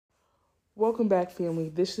Welcome back, family.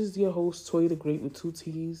 This is your host, Toy the Great with two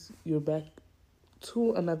T's. You're back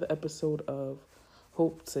to another episode of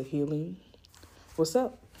Hope to Healing. What's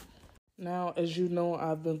up? Now, as you know,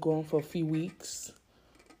 I've been going for a few weeks,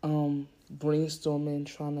 brainstorming,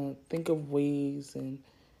 trying to think of ways and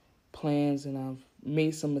plans, and I've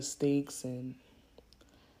made some mistakes, and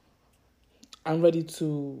I'm ready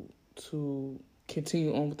to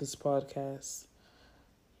continue on with this podcast.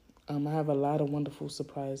 I have a lot of wonderful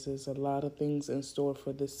surprises, a lot of things in store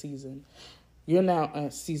for this season. You're now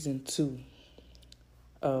at season 2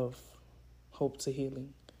 of Hope to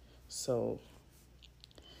Healing. So,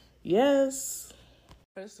 yes.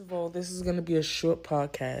 First of all, this is going to be a short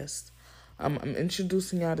podcast. I'm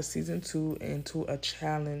introducing y'all to season 2 and to a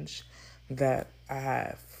challenge that I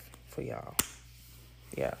have for y'all.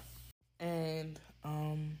 Yeah. And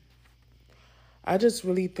I just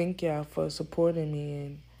really thank y'all for supporting me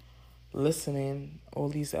and listening all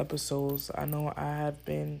these episodes. I know I have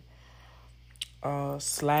been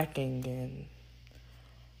slacking and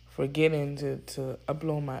forgetting to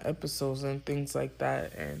upload my episodes and things like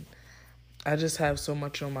that, and I just have so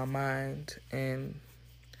much on my mind. And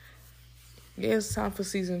yeah, it's time for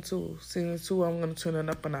season 2. Season 2, I'm gonna turn it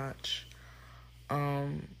up a notch.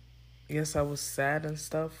 Yes, I was sad and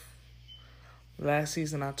stuff. Last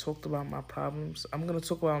season I talked about my problems. I'm gonna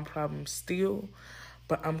talk about my problems still,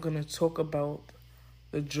 but I'm going to talk about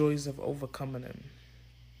the joys of overcoming them.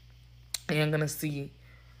 And I'm going to see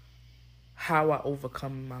how I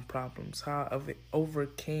overcome my problems, how I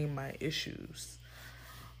overcame my issues.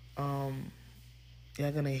 You're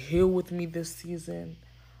going to heal with me this season.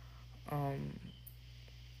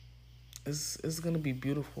 It's going to be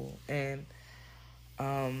beautiful. And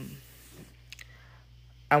I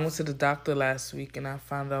went to the doctor last week and I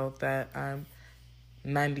found out that I'm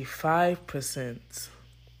 95%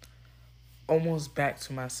 almost back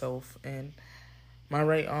to myself, and my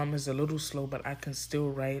right arm is a little slow, but I can still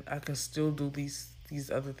write. I can still do these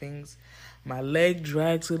other things. My leg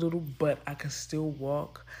drags a little, but I can still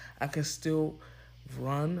walk. I can still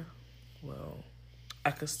run. Well,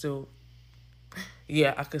 I can still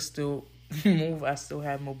move. I still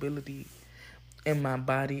have mobility in my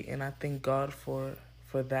body, and I thank God for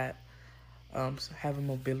that. Having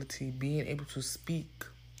mobility, being able to speak,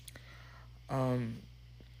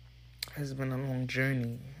 has been a long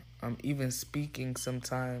journey. Even speaking,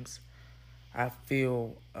 sometimes I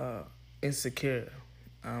feel insecure.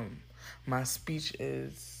 My speech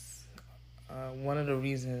is one of the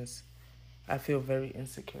reasons I feel very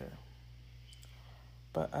insecure.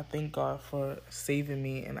 But I thank God for saving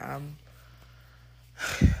me, and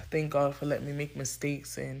thank God for letting me make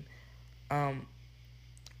mistakes and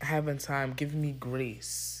having time, giving me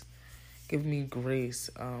grace. Give me grace.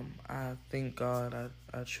 I thank God.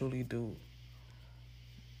 I truly do.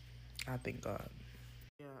 I thank God.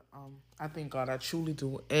 Yeah. I thank God. I truly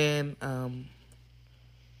do. And I'm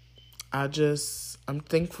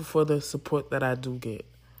thankful for the support that I do get.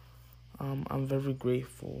 I'm very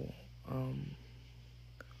grateful.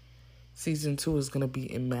 Season 2 is gonna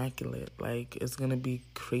be immaculate. Like, it's gonna be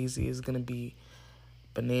crazy. It's gonna be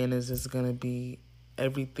bananas. It's gonna be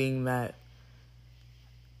everything that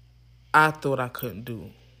I thought I couldn't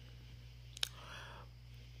do.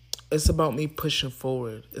 It's about me pushing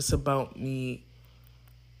forward. It's about me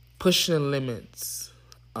pushing the limits.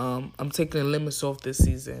 I'm taking the limits off this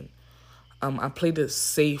season. I played it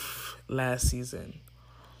safe last season,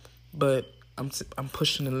 but I'm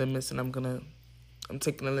pushing the limits, and I'm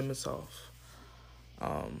taking the limits off.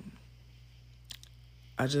 I'm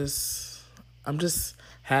just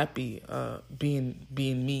happy being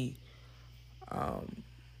me.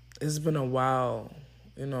 It's been a while,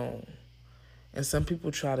 and some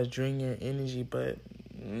people try to drain your energy, but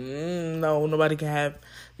no, nobody can have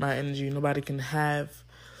my energy. Nobody can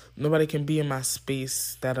be in my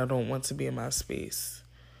space that I don't want to be in my space.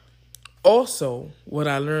 Also, what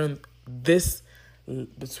I learned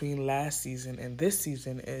between last season and this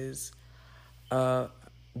season is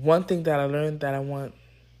one thing that I learned that I want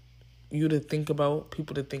you to think about,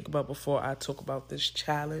 people to think about before I talk about this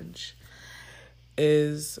challenge,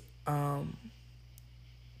 is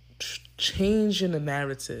changing the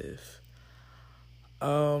narrative.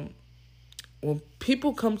 When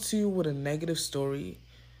people come to you with a negative story,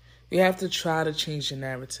 you have to try to change the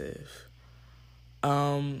narrative.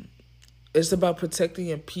 It's about protecting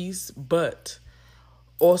your peace, but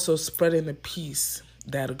also spreading the peace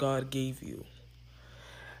that God gave you.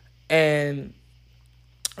 And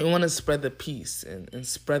you want to spread the peace and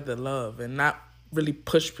spread the love and not really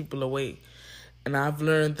push people away. And I've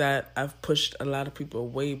learned that I've pushed a lot of people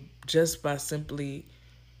away just by simply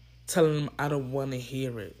telling them I don't want to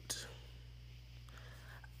hear it.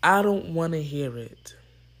 I don't want to hear it.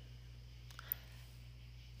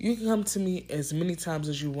 You can come to me as many times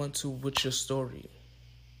as you want to with your story.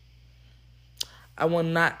 I will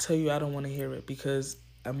not tell you I don't want to hear it, because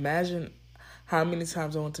imagine how many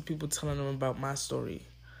times I went to people telling them about my story.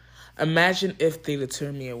 Imagine if they'd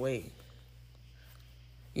turn me away,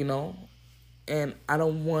 you know? And I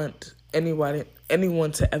don't want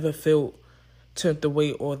anyone to ever feel turned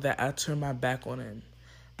away or that I turn my back on them,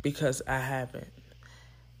 because I haven't.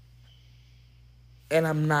 And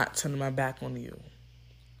I'm not turning my back on you.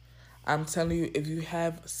 I'm telling you, if you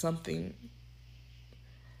have something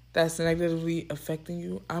that's negatively affecting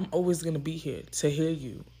you, I'm always going to be here to hear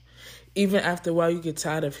you. Even after a while, you get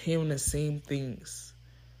tired of hearing the same things.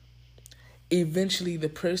 Eventually, the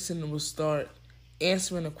person will start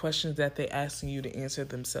answering the questions that they're asking you to answer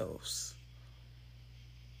themselves.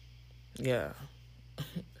 Yeah.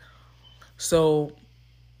 So,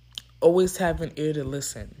 always have an ear to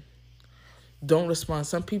listen. Don't respond.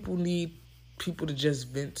 Some people need people to just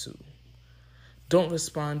vent to. Don't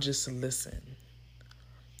respond, just listen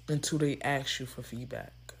until they ask you for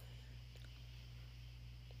feedback.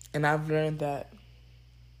 And I've learned that.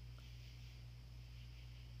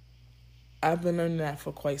 I've been learning that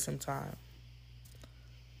for quite some time.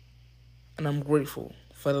 And I'm grateful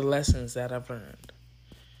for the lessons that I've learned.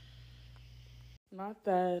 Not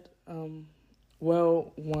that,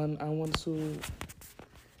 one, I want to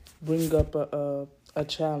bring up a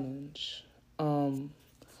challenge.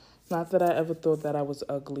 Not that I ever thought that I was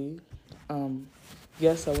ugly.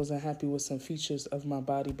 Yes, I wasn't happy with some features of my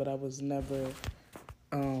body, but I never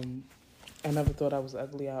thought I was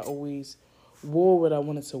ugly. I always wore what I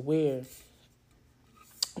wanted to wear.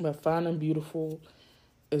 But fine and beautiful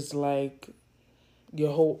is like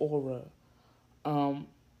your whole aura.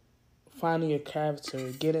 Finding your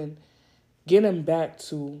character, getting back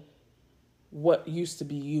to what used to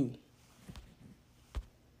be you.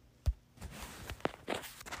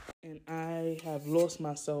 And I have lost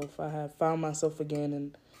myself. I have found myself again,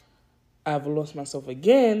 and I've lost myself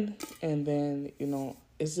again. And then,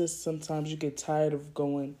 it's just sometimes you get tired of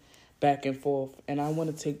going back and forth. And I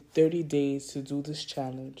want to take 30 days to do this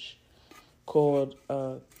challenge called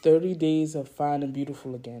 30 Days of Fine and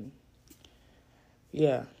Beautiful Again.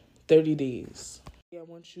 Yeah, 30 days. I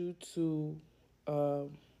want you to,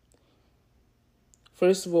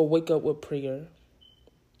 first of all, wake up with prayer.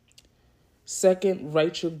 Second,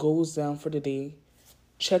 write your goals down for the day.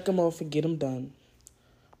 Check them off and get them done.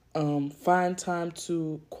 Find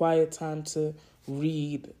quiet time to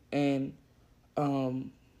read and,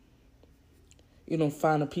 find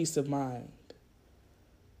a peace of mind.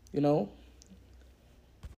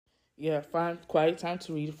 Yeah, find quiet time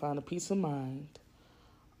to read, find a peace of mind.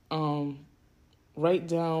 Write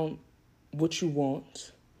down what you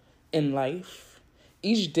want in life.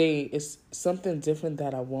 Each day is something different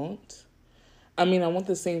that I want. I want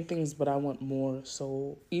the same things, but I want more.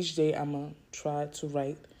 So each day I'm going to try to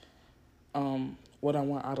write what I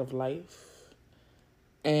want out of life.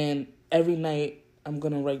 And every night I'm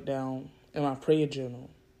going to write down in my prayer journal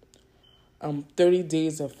 30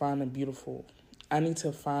 days of fine and beautiful. I need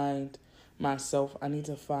to find myself. I need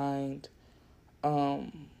to find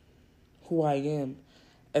who I am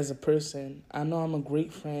as a person. I know I'm a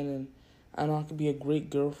great friend, and I know I could be a great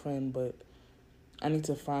girlfriend, but I need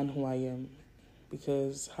to find who I am,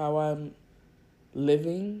 because how I'm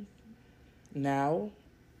living now,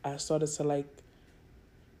 I started to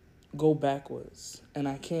go backwards, and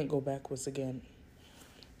I can't go backwards again.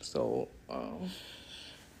 So, I'm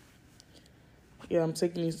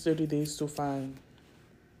taking these 30 days to find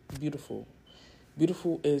beautiful.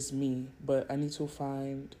 Beautiful is me, but I need to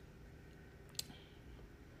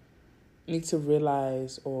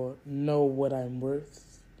realize or know what I'm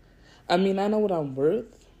worth. I know what I'm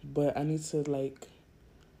worth, but I need to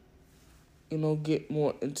get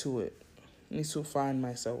more into it. I need to find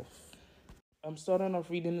myself. I'm starting off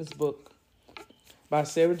reading this book by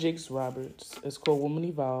Sarah Jakes Roberts. It's called Woman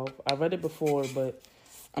Evolve. I read it before, but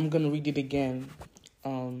I'm going to read it again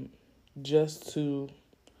just to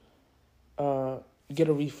get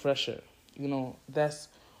a refresher. That's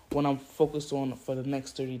what I'm focused on for the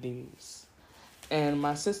next 30 days. And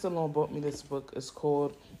my sister-in-law bought me this book. It's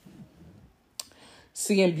called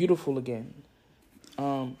Seeing Beautiful Again.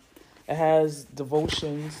 It has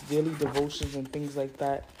devotions, daily devotions and things like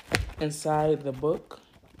that inside the book.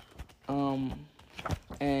 And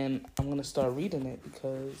I'm going to start reading it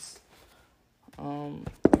because,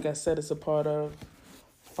 like I said, it's a part of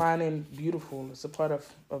finding beautiful. It's a part of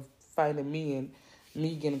finding me and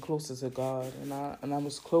me getting closer to God. And I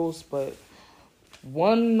was close, but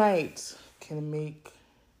one night can make,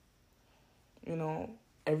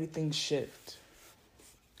 everything shift.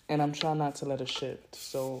 And I'm trying not to let it shift.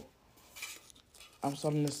 So I'm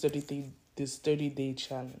starting this 30-day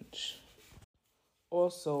challenge.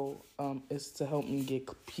 Also, it's to help me get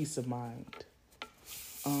peace of mind.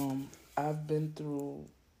 I've been through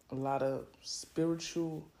a lot of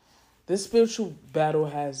this spiritual battle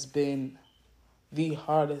has been the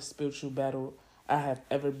hardest spiritual battle I have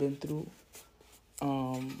ever been through.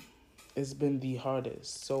 It's been the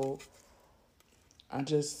hardest. So I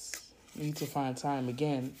just need to find time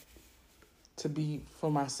again to be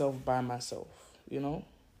for myself by myself, you know?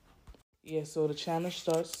 Yeah, so the challenge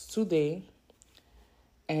starts today,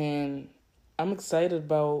 and I'm excited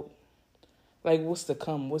about like what's to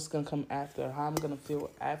come, what's gonna come after, how I'm gonna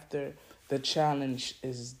feel after the challenge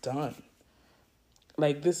is done.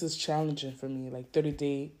 Like this is challenging for me. Like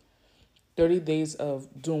 30 days of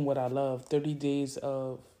doing what I love, 30 days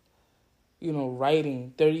of,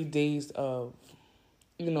 writing, 30 days of,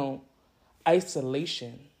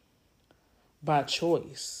 isolation by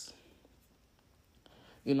choice.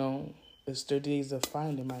 You know, it's 30 days of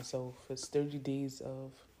finding myself. It's 30 days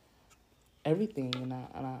of everything, and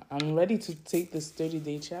I'm ready to take this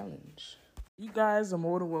 30-day challenge. You guys are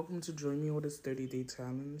more than welcome to join me on this 30-day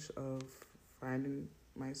challenge of finding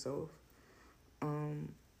myself.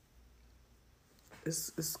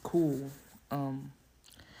 It's cool.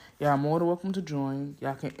 Yeah, more than welcome to join.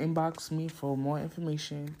 Y'all can inbox me for more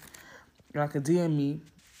information. Y'all can DM me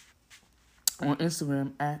on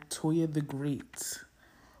Instagram at Toya the Great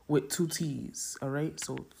with 2 T's. All right,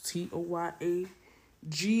 so ToyaGreatt.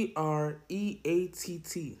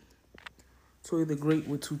 Toya the Great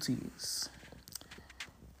with 2 T's.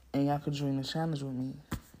 And y'all can join the challenge with me.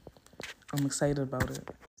 I'm excited about it.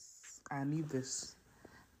 I need this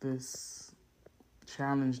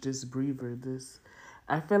challenge, this breather, this.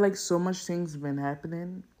 I feel like so much things been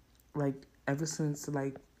happening, like ever since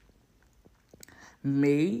like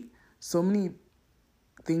May. So many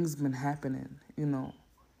things been happening,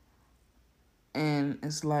 and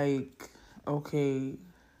it's like, okay,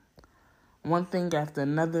 one thing after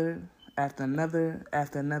another, after another,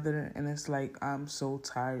 after another, and it's like I'm so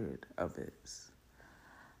tired of it.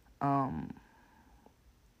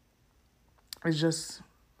 It's just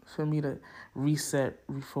for me to reset,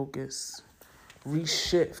 refocus,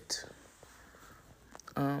 reshift.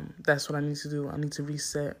 That's what I need to do. I need to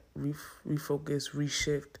reset, refocus,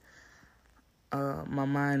 reshift my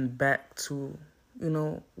mind back to,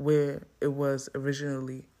 where it was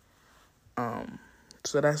originally.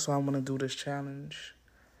 So that's why I want to do this challenge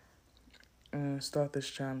and start this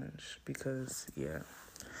challenge because, yeah,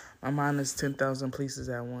 my mind is 10,000 places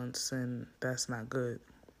at once, and that's not good.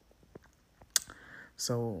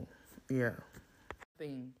 So, yeah.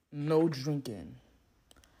 No drinking.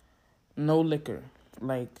 No liquor.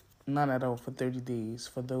 Like, none at all for 30 days.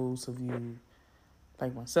 For those of you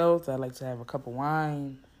like myself that like to have a cup of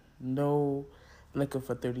wine, no liquor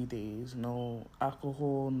for 30 days. No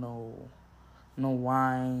alcohol, no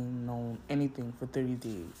wine, no anything for 30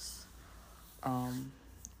 days.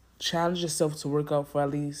 Challenge yourself to work out for at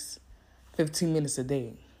least 15 minutes a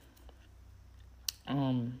day.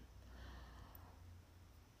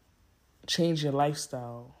 Change your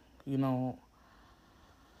lifestyle, in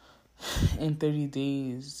 30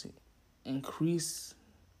 days. Increase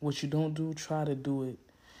what you don't do, try to do it.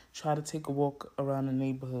 Try to take a walk around the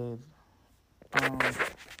neighborhood.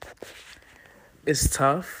 It's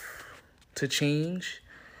tough to change,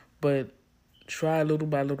 but try little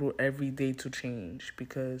by little every day to change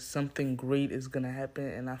because something great is going to happen,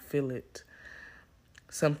 and I feel it.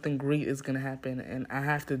 Something great is going to happen, and I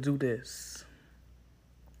have to do this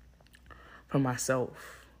for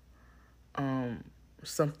myself.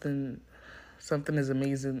 Something is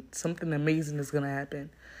amazing. Something amazing is going to happen.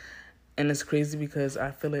 And it's crazy because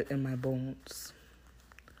I feel it in my bones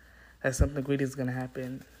that something great is going to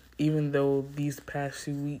happen. Even though these past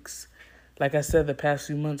few weeks, like I said, the past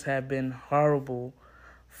few months have been horrible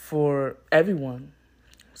for everyone.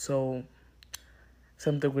 So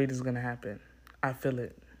something great is going to happen. I feel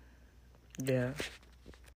it. Yeah.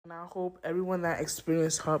 And I hope everyone that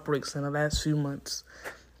experienced heartbreaks in the last few months,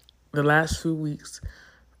 the last few weeks,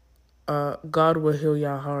 God will heal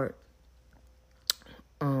your heart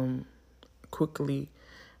quickly,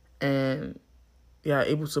 and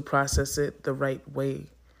able to process it the right way,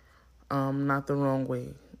 not the wrong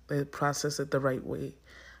way. Process it the right way.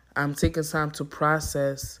 I'm taking time to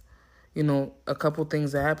process, a couple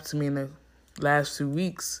things that happened to me in the last 2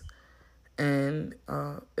 weeks, and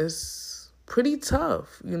it's pretty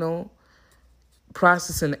tough,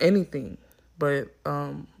 processing anything. But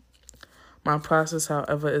my process,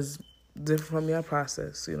 however, is different from your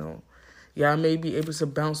process, Yeah, I may be able to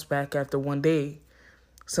bounce back after one day.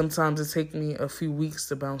 Sometimes it takes me a few weeks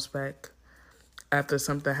to bounce back after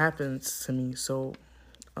something happens to me. So,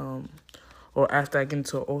 um, or after I get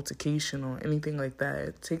into an altercation or anything like that,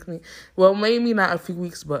 it takes me, well, maybe not a few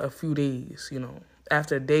weeks, but a few days, you know.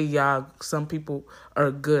 After a day, y'all, some people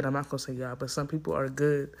are good. I'm not going to say y'all, but some people are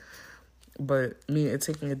good. But me, it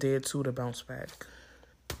takes me a day or two to bounce back.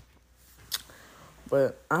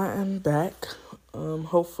 But I am back.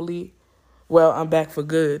 Hopefully, well, I'm back for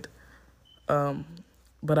good. Um,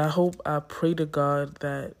 but I pray to God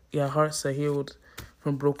that your hearts are healed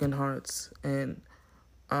from broken hearts, and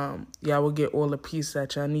y'all will get all the peace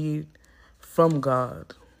that y'all need from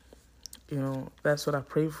God. You know, that's what I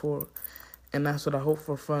pray for, and that's what I hope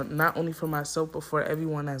for not only for myself, but for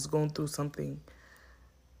everyone that's going through something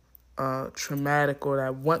traumatic or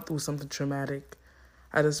that went through something traumatic.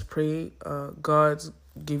 I just pray God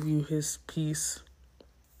give you his peace,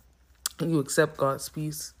 and you accept God's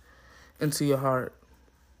peace into your heart.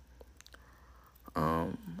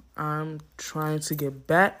 I'm trying to get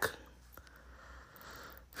back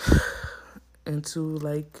into,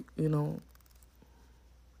 like, you know,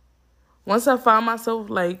 once I find myself,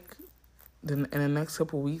 like, in the next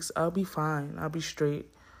couple of weeks, I'll be fine. I'll be straight.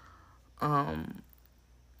 I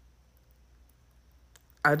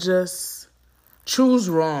just choose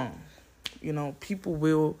wrong. You know, people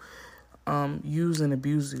will use and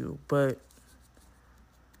abuse you, but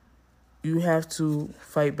you have to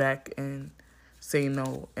fight back and say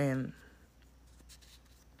no, and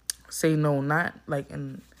say no, not like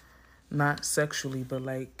in, not sexually, but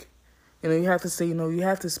like, you know, you have to say no. You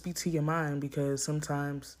have to speak to your mind, because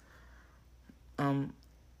sometimes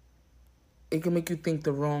it can make you think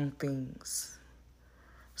the wrong things.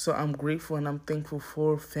 So I'm grateful and I'm thankful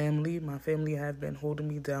for family. My family have been holding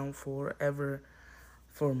me down forever,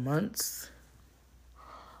 for months.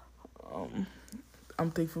 I'm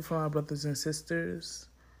thankful for my brothers and sisters.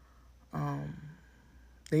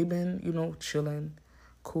 They've been, you know, chilling,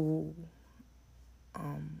 cool.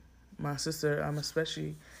 My sister, I'm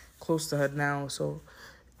especially close to her now, so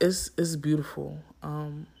it's beautiful.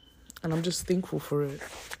 And I'm just thankful for it.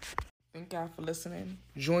 Thank y'all for listening.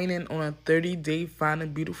 Join in on a 30-day Find a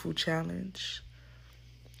Beautiful challenge.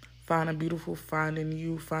 Find a Beautiful, finding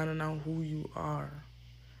you, finding out who you are.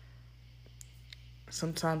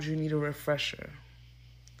 Sometimes you need a refresher.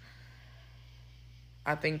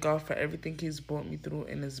 I thank God for everything he's brought me through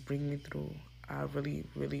and is bringing me through. I really,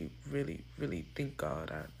 really, really, really thank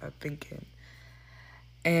God. I thank him.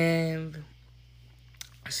 And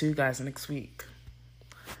I'll see you guys next week.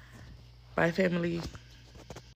 Bye, family.